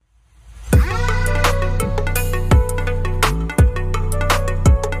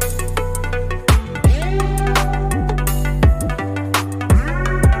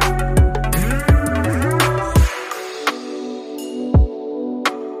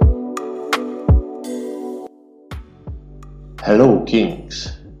Hello,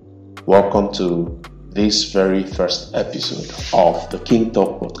 Kings. Welcome to this very first episode of the King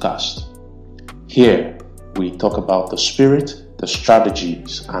Talk podcast. Here, we talk about the spirit, the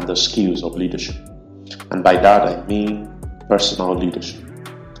strategies, and the skills of leadership. And by that, I mean personal leadership.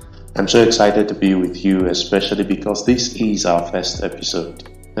 I'm so excited to be with you, especially because this is our first episode.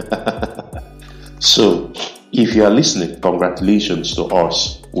 So, if you are listening, congratulations to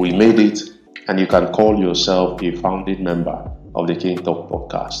us. We made it, and you can call yourself a founding member of the King Talk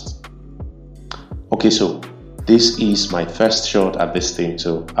podcast. Okay, so this is my first shot at this thing,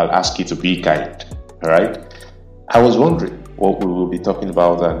 so I'll ask you to be kind, alright? I was wondering what we will be talking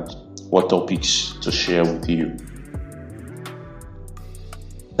about and what topics to share with you.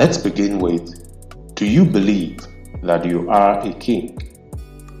 Let's begin with, do you believe that you are a king?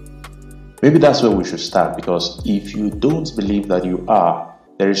 Maybe that's where we should start, because if you don't believe that you are,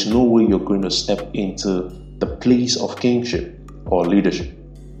 there is no way you're going to step into the place of kingship or leadership.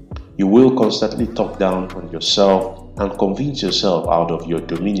 You will constantly talk down on yourself and convince yourself out of your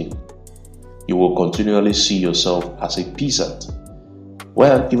dominion. You will continually see yourself as a peasant.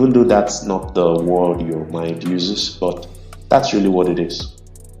 Well, even though that's not the word your mind uses, but that's really what it is.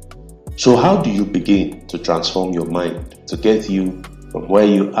 So how do you begin to transform your mind to get you from where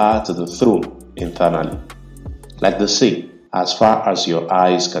you are to the throne internally? Like they say, as far as your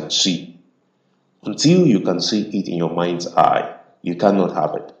eyes can see. Until you can see it in your mind's eye, you cannot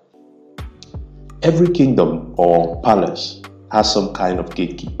have it. Every kingdom or palace has some kind of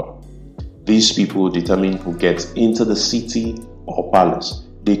gatekeeper. These people determine who gets into the city or palace.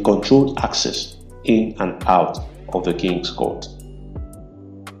 They control access in and out of the king's court.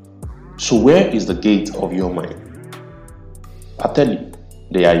 So where is the gate of your mind? I tell you,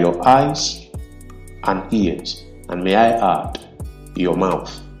 they are your eyes and ears, and may I add, your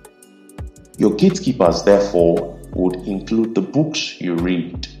mouth. Your gatekeepers, therefore, would include the books you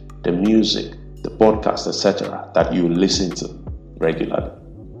read, the music, the podcasts, etc. that you listen to regularly,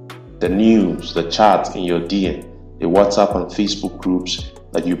 the news, the chat in your DM, the WhatsApp and Facebook groups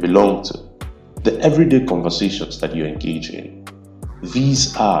that you belong to, the everyday conversations that you engage in.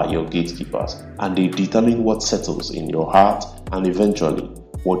 These are your gatekeepers, and they determine what settles in your heart and eventually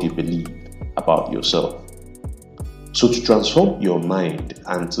what you believe about yourself. So to transform your mind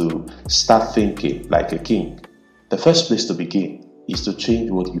and to start thinking like a king, the first place to begin is to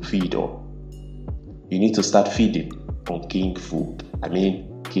change what you feed on. You need to start feeding on king food,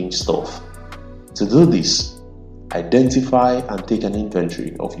 king stuff. To do this, identify and take an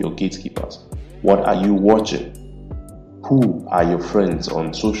inventory of your gatekeepers. What are you watching? Who are your friends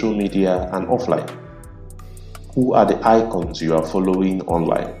on social media and offline? Who are the icons you are following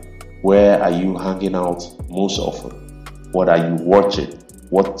online? Where are you hanging out most often? What are you watching?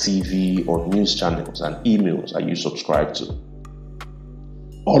 What TV or news channels and emails are you subscribed to?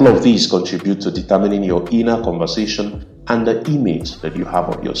 All of these contribute to determining your inner conversation and the image that you have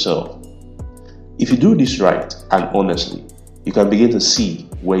of yourself. If you do this right and honestly, you can begin to see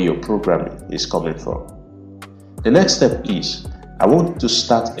where your programming is coming from. The next step is, I want to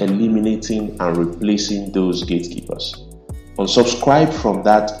start eliminating and replacing those gatekeepers. Unsubscribe from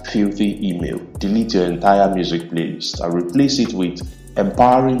that filthy email, delete your entire music playlist and replace it with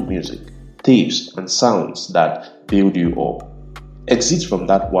empowering music, tapes and sounds that build you up. Exit from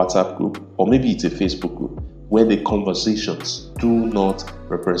that WhatsApp group, or maybe it's a Facebook group, where the conversations do not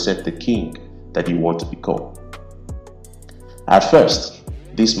represent the king that you want to become. At first,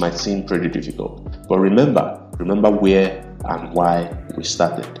 this might seem pretty difficult, but remember where and why we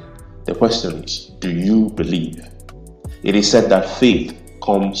started. The question is, do you believe? It is said that faith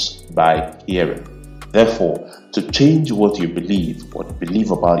comes by hearing. Therefore, to change what you believe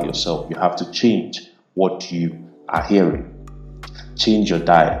about yourself, you have to change what you are hearing. Change your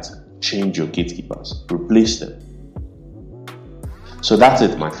diet, change your gatekeepers, replace them. So that's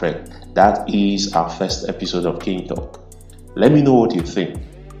it, my friend. That is our first episode of King Talk. Let me know what you think.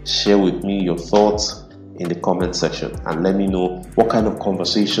 Share with me your thoughts in the comment section, and let me know what kind of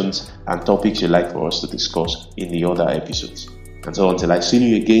conversations and topics you'd like for us to discuss in the other episodes. And so until I see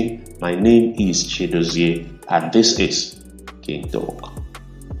you again, my name is Chidozie, and this is King Talk.